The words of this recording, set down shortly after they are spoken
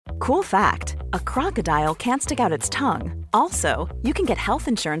Cool fact, a crocodile can't stick out its tongue. Also, you can get health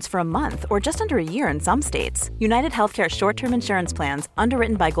insurance for a month or just under a year in some states. United Healthcare short-term insurance plans,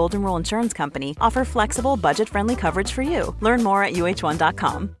 underwritten by Golden Rule Insurance Company, offer flexible, budget-friendly coverage for you. Learn more at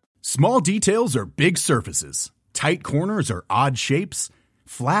uh1.com. Small details are big surfaces. Tight corners are odd shapes.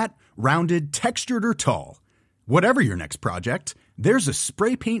 Flat, rounded, textured, or tall. Whatever your next project, there's a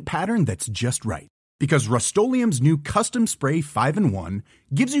spray paint pattern that's just right. Because Rust-Oleum's new Custom Spray 5-in-1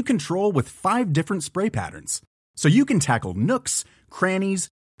 gives you control with 5 different spray patterns. So you can tackle nooks, crannies,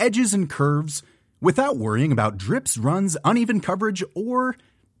 edges, and curves without worrying about drips, runs, uneven coverage, or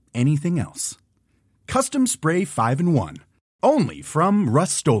anything else. Custom Spray 5-in-1. Only from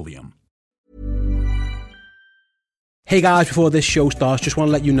Rust-Oleum. Hey guys, before this show starts, just want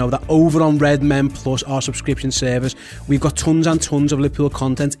to let you know that over on Red Men Plus, our subscription service, we've got tons and tons of Liverpool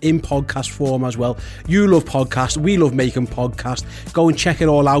content in podcast form as well. You love podcasts, we love making podcasts. Go and check it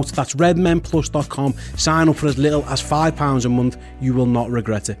all out. That's redmenplus.com. Sign up for as little as £5 a month. You will not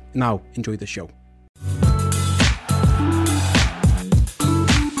regret it. Now, enjoy the show.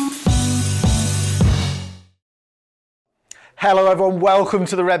 Hello everyone, welcome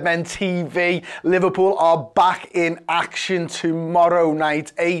to the Red Men TV. Liverpool are back in action tomorrow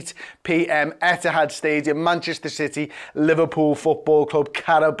night, 8 p.m, Etihad Stadium, Manchester City, Liverpool Football Club,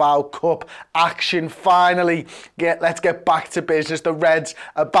 Carabao Cup action. Finally, let's get back to business. The Reds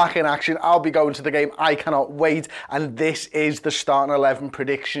are back in action. I'll be going to the game. I cannot wait. And this is the starting 11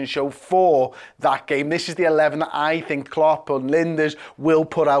 prediction show for that game. This is the 11 that I think Klopp and Linders will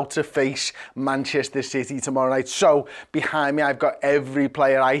put out to face Manchester City tomorrow night. So, behind me, I've got every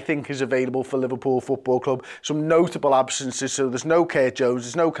player I think is available for Liverpool Football Club. Some notable absences, so there's no Kurt Jones,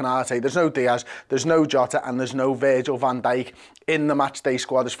 there's no Canate, there's no Diaz, there's no Jota, and there's no Virgil van Dijk in the matchday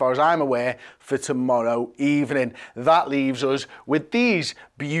squad as far as I'm aware for tomorrow evening. That leaves us with these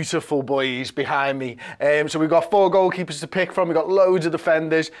beautiful boys behind me. So we've got 4 goalkeepers to pick from, we've got loads of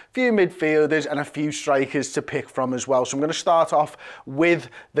defenders, a few midfielders and a few strikers to pick from as well. So I'm going to start off with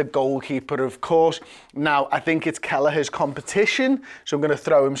the goalkeeper, of course. Now, I think it's Kelleher's competition, so I'm going to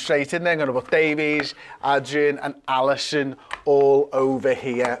throw him straight in there. I'm going to put Davies, Adrian and Alisson all over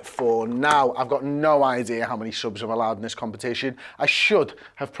here for now. I've got no idea how many subs I'm allowed in this competition. I should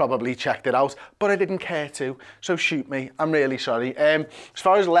have probably checked it out, but I didn't care to, so shoot me. I'm really sorry. As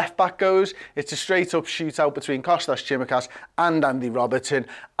far as left back goes, it's a straight up shootout between Kostas Tsimikas and Andy Robertson.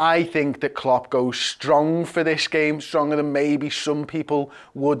 I think that Klopp goes strong for this game, stronger than maybe some people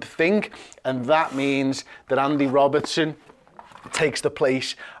would think, and that means that Andy Robertson takes the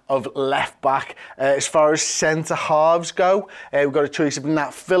place of left back. As far as centre halves go, we've got a choice of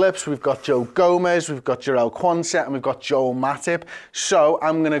Nat Phillips, we've got Joe Gomez, we've got Jarell Quansah, and we've got Joel Matip. So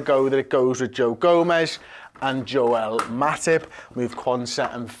I'm going to go that it goes with Joe Gomez and Joel Matip. Move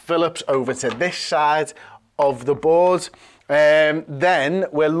Quansah and Phillips over to this side of the board. Then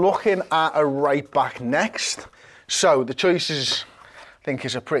we're looking at a right back next. So the choices, I think,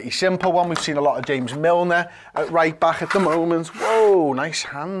 is a pretty simple one. We've seen a lot of James Milner at right back at the moment. Whoa, nice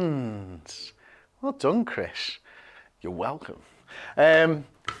hands. Well done, Chris. You're welcome.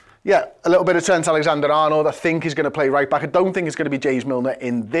 Yeah, a little bit of Trent Alexander-Arnold, I think, is going to play right back. I don't think it's going to be James Milner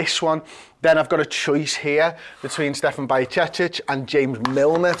in this one. Then I've got a choice here between Stefan Bajcetic and James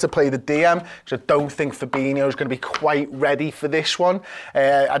Milner to play the DM, because I don't think Fabinho is going to be quite ready for this one.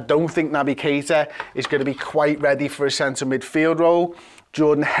 I don't think Naby Keita is going to be quite ready for a centre midfield role.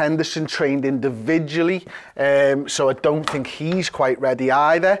 Jordan Henderson trained individually, so I don't think he's quite ready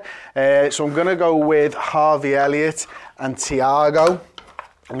either. So I'm going to go with Harvey Elliott and Thiago.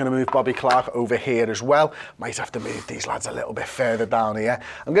 I'm going to move Bobby Clark over here as well. Might have to move these lads a little bit further down here.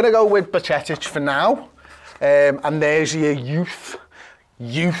 I'm going to go with Bajcetic for now. And there's your youth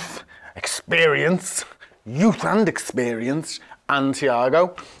experience, and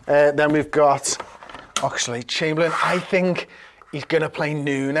Thiago. Then we've got Oxlade-Chamberlain. I think he's going to play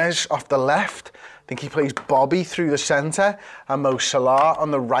Núñez off the left. I think he plays Bobby through the centre and Mo Salah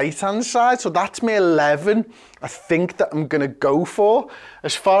on the right-hand side. So that's my 11, I think, that I'm going to go for.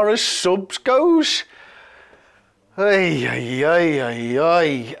 As far as subs goes, he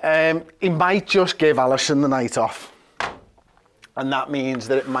might just give Alisson the night off. And that means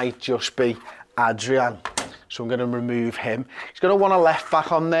that it might just be Adrian. So I'm going to remove him. He's going to want a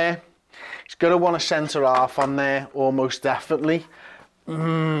left-back on there. He's going to want a centre-half on there, almost definitely.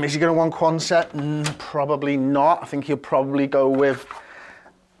 Is he going to want Quansah? Probably not. I think he'll probably go with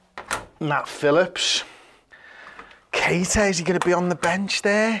Nat Phillips. Keita, is he going to be on the bench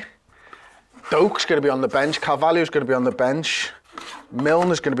there? Doak's going to be on the bench. Carvalho's going to be on the bench.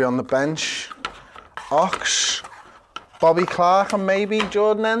 Milner's going to be on the bench. Ox. Bobby Clark and maybe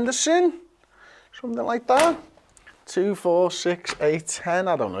Jordan Henderson. Something like that. 2, 4, 6, 8, 10.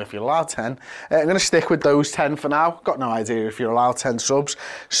 I don't know if you're allowed 10. I'm going to stick with those 10 for now. Got no idea if you're allowed 10 subs.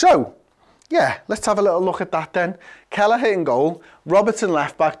 So, yeah, let's have a little look at that then. Kelleher in goal, Robertson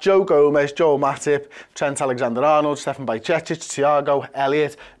left back, Joe Gomez, Joel Matip, Trent Alexander-Arnold, Stefan Bajcetic, Thiago,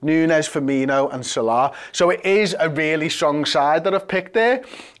 Elliott, Nunes, Firmino and Salah. So it is a really strong side that I've picked there.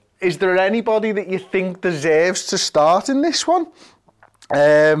 Is there anybody that you think deserves to start in this one?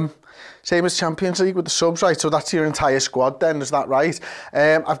 Same as Champions League with the subs, right? So that's your entire squad then, is that right?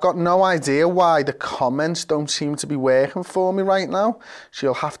 I've got no idea why the comments don't seem to be working for me right now. So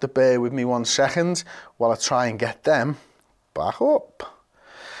you'll have to bear with me 1 second while I try and get them back up.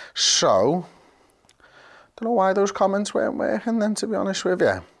 So, don't know why those comments weren't working then, to be honest with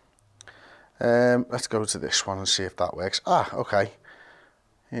you. Let's go to this one and see if that works. Okay.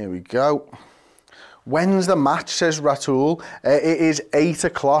 Here we go. When's the match, says Ratul. It is 8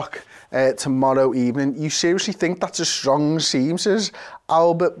 o'clock. Tomorrow evening. You seriously think that's a strong team, says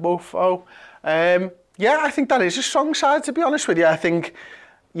Albert Buffo? Yeah, I think that is a strong side, to be honest with you. I think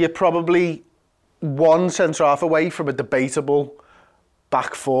you're probably one centre-half away from a debatable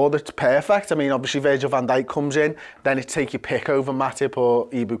back four that's perfect. I mean, obviously Virgil van Dijk comes in, then it's take your pick over Matip or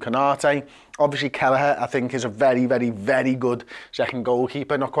Ibu Konate. Obviously Kelleher, I think, is a very, very, very good second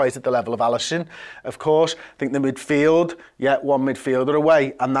goalkeeper, not quite at the level of Alisson, of course. I think the midfield, one midfielder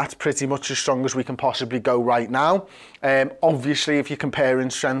away, and that's pretty much as strong as we can possibly go right now. Obviously, if you're comparing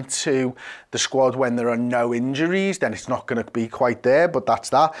strength to the squad when there are no injuries, then it's not going to be quite there, but that's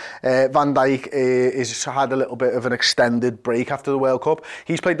that. Van Dijk has had a little bit of an extended break after the World Cup.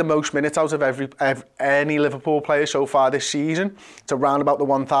 He's played the most minutes out of any Liverpool player so far this season. It's around about the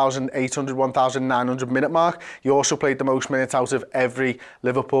 1,800, 1,900 minute mark. He also played the most minutes out of every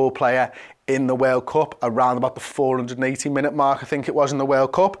Liverpool player in the World Cup, around about the 480 minute mark, I think it was, in the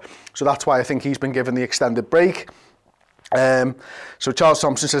World Cup. So that's why I think he's been given the extended break. So Charles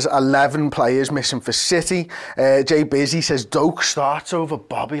Thompson says 11 players missing for City. Jay Busy says Doak starts over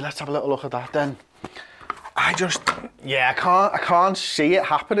Bobby. Let's have a little look at that then. I can't see it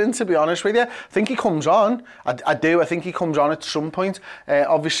happening, to be honest with you. I think he comes on. I do. I think he comes on at some point.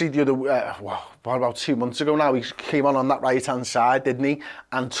 Obviously, the other, about 2 months ago now, he came on that right-hand side, didn't he?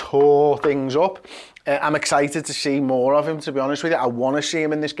 And tore things up. I'm excited to see more of him, to be honest with you. I want to see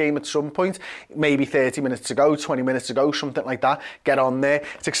him in this game at some point. Maybe 30 minutes to go, 20 minutes to go, something like that. Get on there.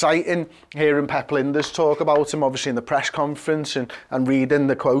 It's exciting hearing Pep Lijnders talk about him, obviously, in the press conference and reading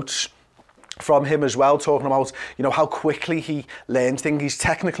the quotes from him as well, talking about, you know, how quickly he learns things. He's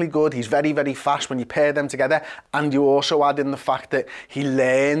technically good, he's very, very fast when you pair them together, and you also add in the fact that he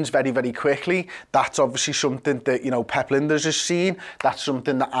learns very, very quickly. That's obviously something that, you know, Pep Lijnders has seen. That's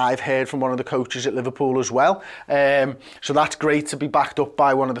something that I've heard from one of the coaches at Liverpool as well. So that's great to be backed up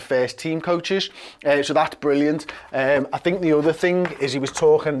by one of the first team coaches. So that's brilliant. I think the other thing is he was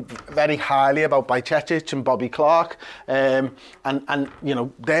talking very highly about Bajcetic and Bobby Clark, and you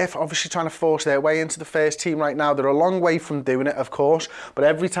know, they're obviously trying to force their way into the first team right now. They're a long way from doing it, of course, but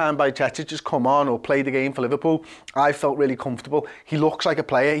every time Bajcetic has come on or played a game for Liverpool, I felt really comfortable. He looks like a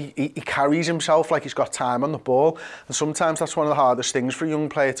player. He carries himself like he's got time on the ball, and sometimes that's one of the hardest things for a young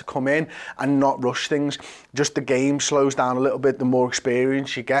player, to come in and not rush things. Just the game slows down a little bit the more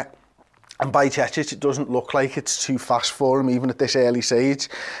experience you get. And Bajcetic, it doesn't look like it's too fast for him, even at this early stage.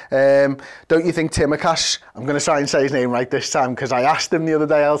 Don't you think Tsimikas, I'm going to try and say his name right this time, because I asked him the other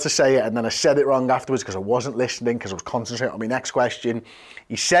day how to say it, and then I said it wrong afterwards because I wasn't listening, because I was concentrating on my next question.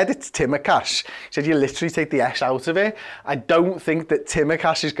 He said it's Tsimikas. He said you literally take the S out of it. I don't think that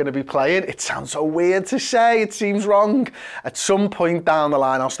Tsimikas is going to be playing. It sounds so weird to say. It seems wrong. At some point down the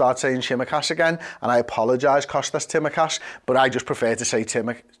line, I'll start saying Tsimikas again, and I apologise, Kostas Tsimikas, but I just prefer to say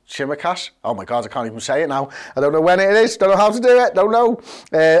Tsimikas. Oh my God, I can't even say it now. I don't know when it is. Don't know how to do it. Don't know.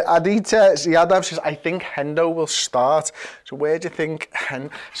 Adita Ziadav says, I think Hendo will start. So where do you think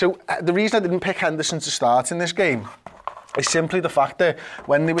the reason I didn't pick Henderson to start in this game is simply the fact that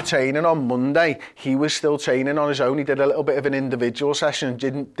when they were training on Monday, he was still training on his own. He did a little bit of an individual session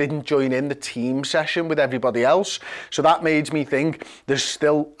and didn't join in the team session with everybody else. So that made me think there's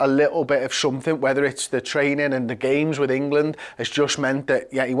still a little bit of something, whether it's the training and the games with England, has just meant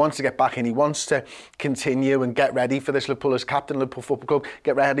that, he wants to get back in. He wants to continue and get ready for this Liverpool as captain of Liverpool Football Club,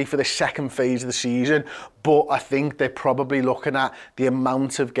 get ready for the second phase of the season. But I think they're probably looking at the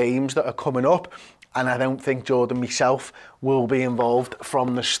amount of games that are coming up, and I don't think Jordan myself will be involved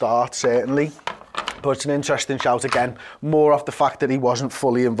from the start, certainly. But it's an interesting shout again, more off the fact that he wasn't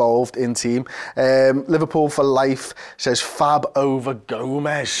fully involved in team. Liverpool for life says Fab over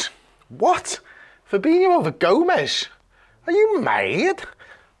Gomez. What? Fabinho over Gomez? Are you mad?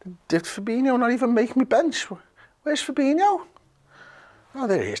 Did Fabinho not even make me bench? Where's Fabinho? Oh,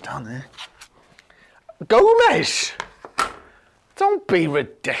 there he is, down there. Gomez! Don't be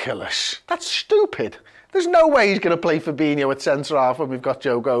ridiculous. That's stupid. There's no way he's going to play Fabinho at centre-half when we've got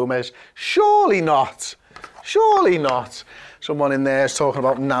Joe Gomez. Surely not. Surely not. Someone in there is talking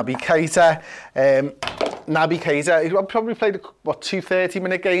about Naby Keita. Naby Keita, he's probably played, what, 2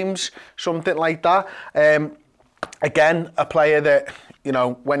 30-minute games? Something like that. Again, a player that, you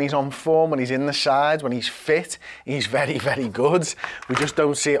know, when he's on form, when he's in the side, when he's fit, he's very, very good. We just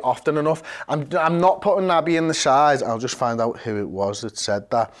don't see it often enough. I'm not putting Naby in the side. I'll just find out who it was that said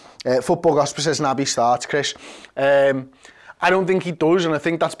that. Football Gospel says Naby starts, Chris. I don't think he does, and I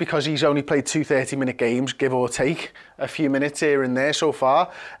think that's because he's only played 2 30-minute games, give or take, a few minutes here and there so far.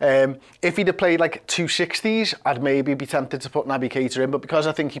 If he'd have played like 2 60s, I'd maybe be tempted to put Naby Keita in, but because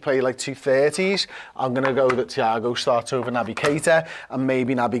I think he played like 2 30s, I'm going to go that Thiago starts over Naby Keita, and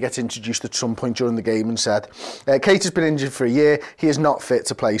maybe Naby gets introduced at some point during the game and said. Keita's been injured for a year. He is not fit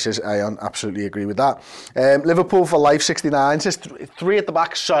to play, says Ayon. Absolutely agree with that. Liverpool for Life 69 says 3 at the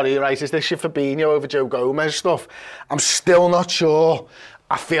back. Sorry, right, is this your Fabinho over Joe Gomez stuff? I'm still not sure.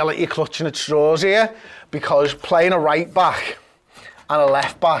 I feel like you're clutching at straws here, because playing a right back and a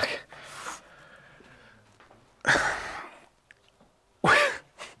left back,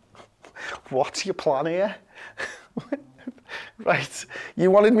 what's your plan here? Right, you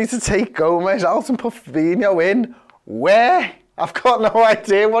wanted me to take Gomez out and put Fabinho in. Where? I've got no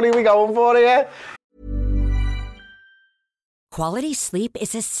idea. What are we going for here? Quality sleep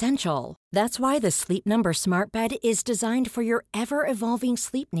is essential. That's why the Sleep Number Smart Bed is designed for your ever-evolving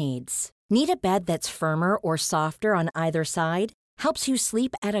sleep needs. Need a bed that's firmer or softer on either side? Helps you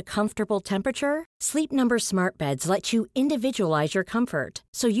sleep at a comfortable temperature? Sleep Number Smart Beds let you individualize your comfort,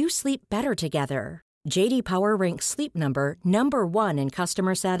 so you sleep better together. J.D. Power ranks Sleep Number number 1 in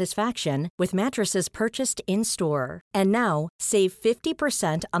customer satisfaction with mattresses purchased in-store. And now, save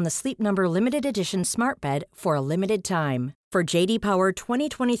 50% on the Sleep Number Limited Edition Smart Bed for a limited time. For J.D. Power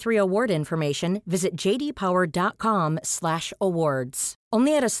 2023 award information, visit jdpower.com/awards.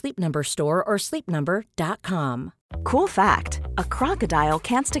 Only at a Sleep Number store or sleepnumber.com. Cool fact, a crocodile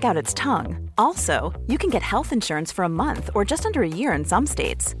can't stick out its tongue. Also, you can get health insurance for a month or just under a year in some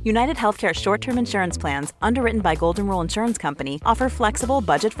states. United Healthcare short-term insurance plans, underwritten by Golden Rule Insurance Company, offer flexible,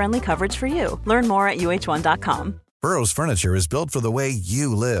 budget-friendly coverage for you. Learn more at uh1.com. Burrow's furniture is built for the way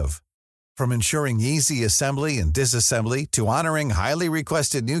you live. From ensuring easy assembly and disassembly to honoring highly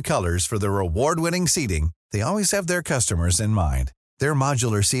requested new colors for their award-winning seating, they always have their customers in mind. Their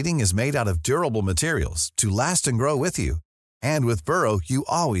modular seating is made out of durable materials to last and grow with you. And with Burrow, you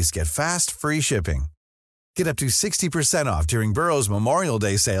always get fast, free shipping. Get up to 60% off during Burrow's Memorial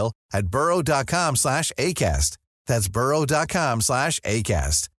Day sale at burrow.com/ACAST. That's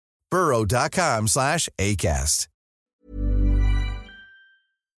burrow.com/ACAST. burrow.com/ACAST.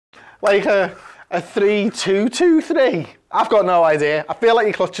 Like a 3-2-2-3. I've got no idea. I feel like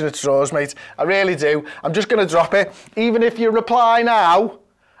you're clutching at straws, mate. I really do. I'm just going to drop it. Even if you reply now,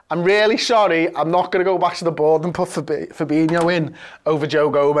 I'm really sorry. I'm not going to go back to the board and put Fabinho in over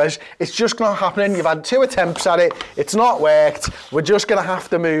Joe Gomez. It's just not happening. You've had 2 attempts at it. It's not worked. We're just going to have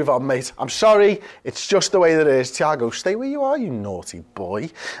to move on, mate. I'm sorry. It's just the way that it is. Thiago, stay where you are, you naughty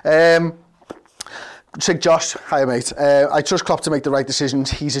boy. Sig Josh, hi mate. I trust Klopp to make the right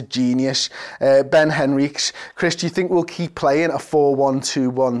decisions. He's a genius. Ben Henriques, Chris, do you think we'll keep playing a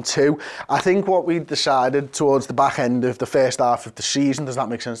 4-1-2-1-2? I think what we decided towards the back end of the first half of the season, does that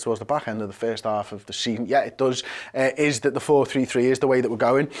make sense, towards the back end of the first half of the season? Yeah, it does. Is that the 4-3-3 is the way that we're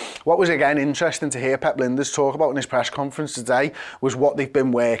going. What was again interesting to hear Pep Lijnders talk about in his press conference today was what they've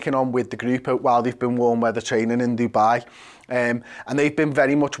been working on with the group while they've been warm weather training in Dubai. And they've been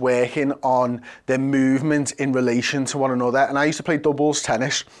very much working on their movement in relation to one another. And I used to play doubles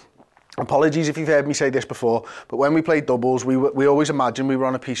tennis. Apologies if you've heard me say this before, but when we played doubles, we always imagined we were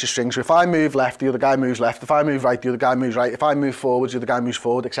on a piece of string. So if I move left, the other guy moves left. If I move right, the other guy moves right. If I move forwards, the other guy moves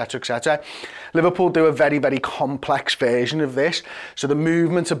forward, etc., etc. Liverpool do a very, very complex version of this. So the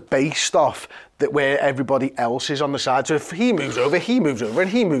movements are based off that where everybody else is on the side. So if he moves over, and he moves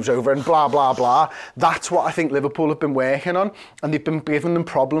over, and blah, blah, blah. That's what I think Liverpool have been working on, and they've been giving them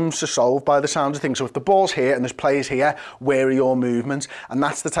problems to solve by the sounds of things. So if the ball's here and there's players here, where are your movements? And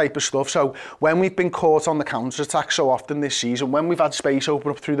that's the type of stuff. So when we've been caught on the counter-attack so often this season, when we've had space open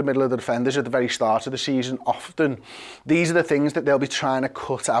up through the middle of the defenders at the very start of the season, often, these are the things that they'll be trying to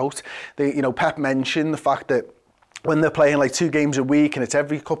cut out. Pep mentioned the fact that when they're playing like 2 games a week and it's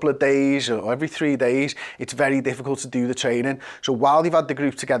every couple of days or every 3 days, it's very difficult to do the training. So while they've had the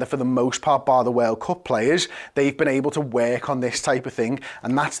group together for the most part, bar the World Cup players, they've been able to work on this type of thing.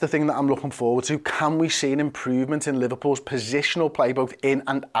 And that's the thing that I'm looking forward to. Can we see an improvement in Liverpool's positional play, both in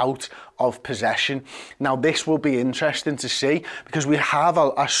and out of possession? Now, this will be interesting to see because we have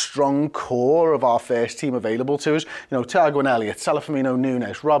a strong core of our first team available to us. You know, Thiago and Elliott, Firmino,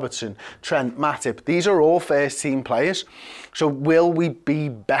 Nunes, Robertson, Trent, Matip. These are all first team players. So will we be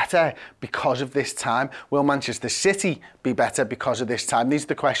better because of this time? Will Manchester City be better because of this time? These are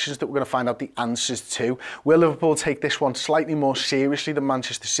the questions that we're going to find out the answers to. Will Liverpool take this one slightly more seriously than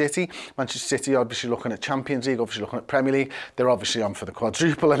Manchester City? Manchester City obviously looking at Champions League, obviously looking at Premier League. They're obviously on for the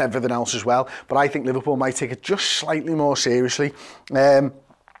quadruple and everything else as well. But I think Liverpool might take it just slightly more seriously.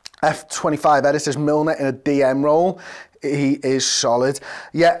 F25 Edit says Milner in a DM role. He is solid.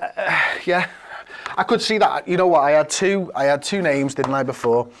 Yeah. I could see that. You know what? I had two names, didn't I,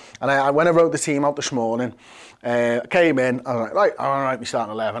 before? And when I wrote the team out this morning, came in, I was like, right, all right, we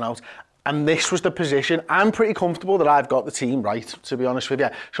starting 11 out. And this was the position. I'm pretty comfortable that I've got the team right, to be honest with you.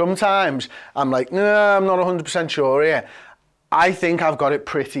 Sometimes I'm like, no, I'm not 100% sure here. I think I've got it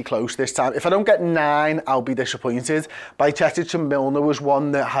pretty close this time. If I don't get 9, I'll be disappointed. Bajcetic and Milner was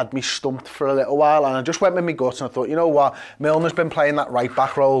one that had me stumped for a little while, and I just went with my gut and I thought, you know what, Milner's been playing that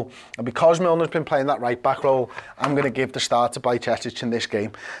right-back role, and because Milner's been playing that right-back role, I'm going to give the start to Bajcetic in this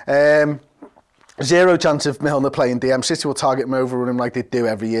game. 0 chance of Milner playing DM. City will target him, overrun him like they do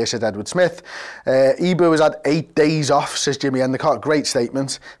every year, said Edward Smith. Ibu has had 8 days off, says Jimmy Endicott. Great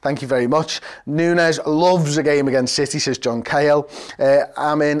statement. Thank you very much. Nunes loves a game against City, says John Cale.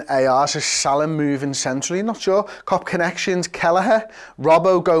 Amin AR says Salah moving centrally. Not sure. Cop Connections, Kelleher,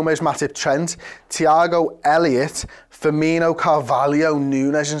 Robbo, Gomez, Matip, Trent, Thiago, Elliott, Firmino, Carvalho,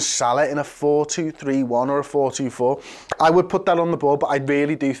 Nunes and Salah in a 4-2-3-1 or a 4-2-4. I would put that on the board, but I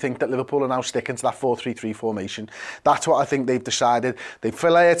really do think that Liverpool are now sticking to that 4-3-3 formation. That's what I think they've decided. They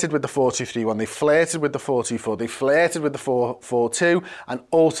flirted with the 4-2-3-1, they flirted with the 4-2-4, they flirted with the 4-4-2, and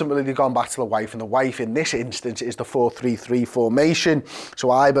ultimately they've gone back to the wife, and the wife in this instance is the 4-3-3 formation. So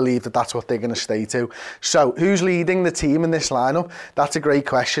I believe that that's what they're going to stay to. So who's leading the team in this lineup? That's a great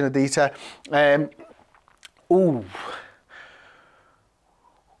question, Adita.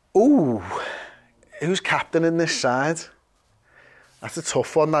 Who's captain in this side? That's a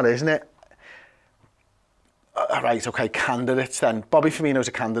tough one, that, isn't it? Right, okay, candidates then. Bobby Firmino's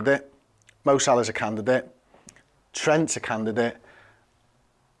a candidate. Mo Salah's a candidate. Trent's a candidate.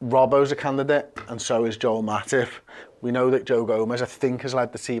 Robbo's a candidate, and so is Joel Matip. We know that Joe Gomez, I think, has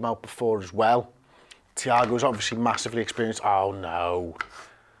led the team out before as well. Thiago's obviously massively experienced. Oh, no.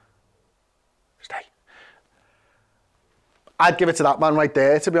 Stay. I'd give it to that man right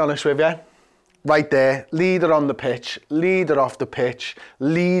there, to be honest with you. Right there, leader on the pitch, leader off the pitch,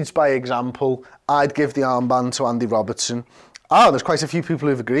 leads by example. I'd give the armband to Andy Robertson. Oh, there's quite a few people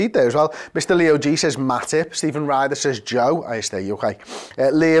who've agreed there as well. Mr. Leo G says Matip. Stephen Ryder says Joe. I stay, you okay?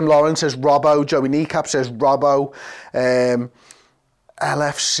 Liam Lawrence says Robbo. Joey Kneecap says Robbo. LFC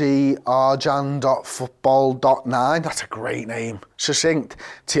Arjan.football.9. That's a great name. Succinct.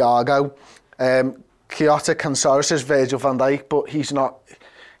 Thiago. Kyoto Kansara says Virgil van Dijk, but he's not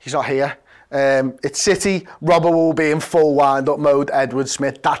here. It's City. Robbo will be in full wind-up mode. Edward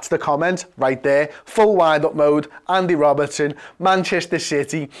Smith. That's the comment right there. Full wind-up mode. Andy Robertson. Manchester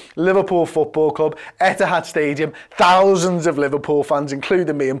City. Liverpool Football Club. Etihad Stadium. Thousands of Liverpool fans,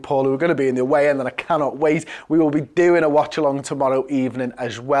 including me and Paul, who are going to be in the away end, and I cannot wait. We will be doing a watch-along tomorrow evening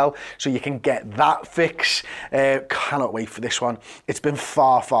as well, so you can get that fix. Cannot wait for this one. It's been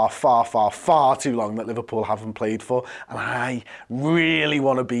far too long that Liverpool haven't played for, and I really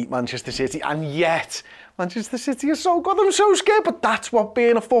want to beat Manchester City. And yet, Manchester City are so good, I'm so scared, but that's what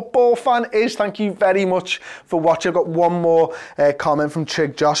being a football fan is. Thank you very much for watching. I've got one more comment from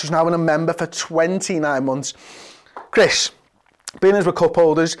Trig Josh, who's now been a member for 29 months. Chris, being as we're cup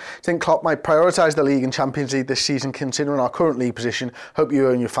holders, I think Klopp might prioritise the league and Champions League this season, considering our current league position. Hope you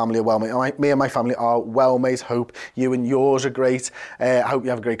and your family are well, mate. Me and my family are well, mate. Hope you and yours are great. I hope you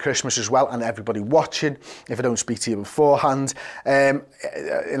have a great Christmas as well, and everybody watching, if I don't speak to you beforehand. In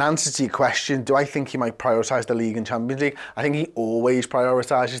answer to your question, do I think he might prioritise the league and Champions League? I think he always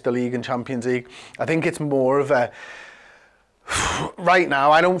prioritises the league and Champions League. I think it's more of a... Right now,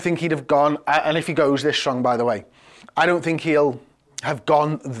 I don't think he'd have gone... And if he goes this strong, by the way, I don't think he'll have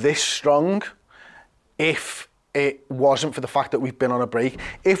gone this strong if it wasn't for the fact that we've been on a break.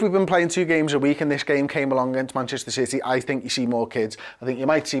 If we've been playing 2 games a week and this game came along against Manchester City, I think you see more kids. I think you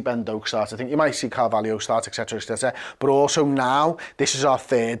might see Ben Doak start. I think you might see Carvalho start, etc., etc. But also now, this is our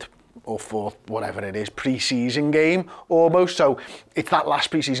third or fourth, whatever it is, pre-season game almost. So it's that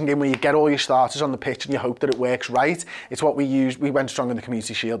last pre-season game where you get all your starters on the pitch and you hope that it works right. It's what we used. We went strong in the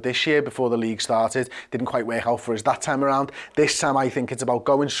Community Shield this year before the league started. Didn't quite work out for us that time around. This time I think it's about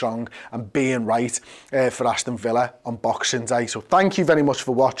going strong and being right for Aston Villa on Boxing Day. So thank you very much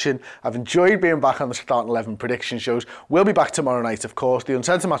for watching. I've enjoyed being back on the Starting 11 prediction shows. We'll be back tomorrow night, of course. The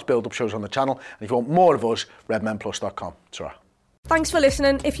Uncensored Match build-up shows on the channel. And if you want more of us, redmenplus.com. Ta-ra. Thanks for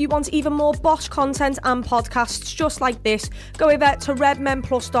listening. If you want even more Bosch content and podcasts just like this, go over to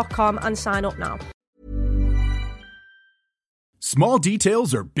redmenplus.com and sign up now. Small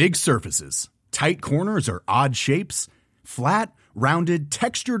details are big surfaces. Tight corners are odd shapes. Flat, rounded,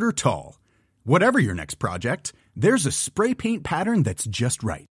 textured, or tall. Whatever your next project, there's a spray paint pattern that's just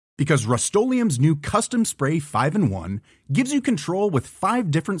right. Because Rust-Oleum's new Custom Spray 5-in-1 gives you control with 5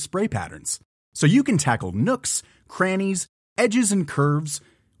 different spray patterns. So you can tackle nooks, crannies, edges, and curves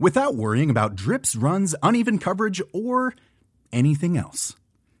without worrying about drips, runs, uneven coverage, or anything else.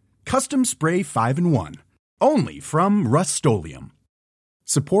 Custom Spray 5-in-1. Only from Rust-Oleum.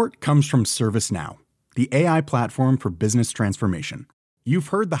 Support comes from ServiceNow, the AI platform for business transformation. You've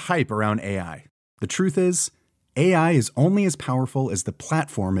heard the hype around AI. The truth is, AI is only as powerful as the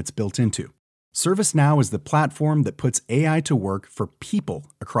platform it's built into. ServiceNow is the platform that puts AI to work for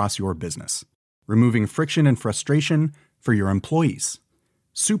people across your business, removing friction and frustration for your employees,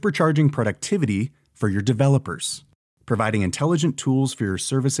 supercharging productivity for your developers, providing intelligent tools for your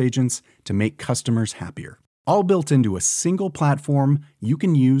service agents to make customers happier. All built into a single platform you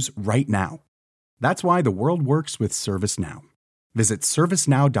can use right now. That's why the world works with ServiceNow. Visit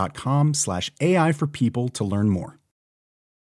servicenow.com/AI for people to learn more.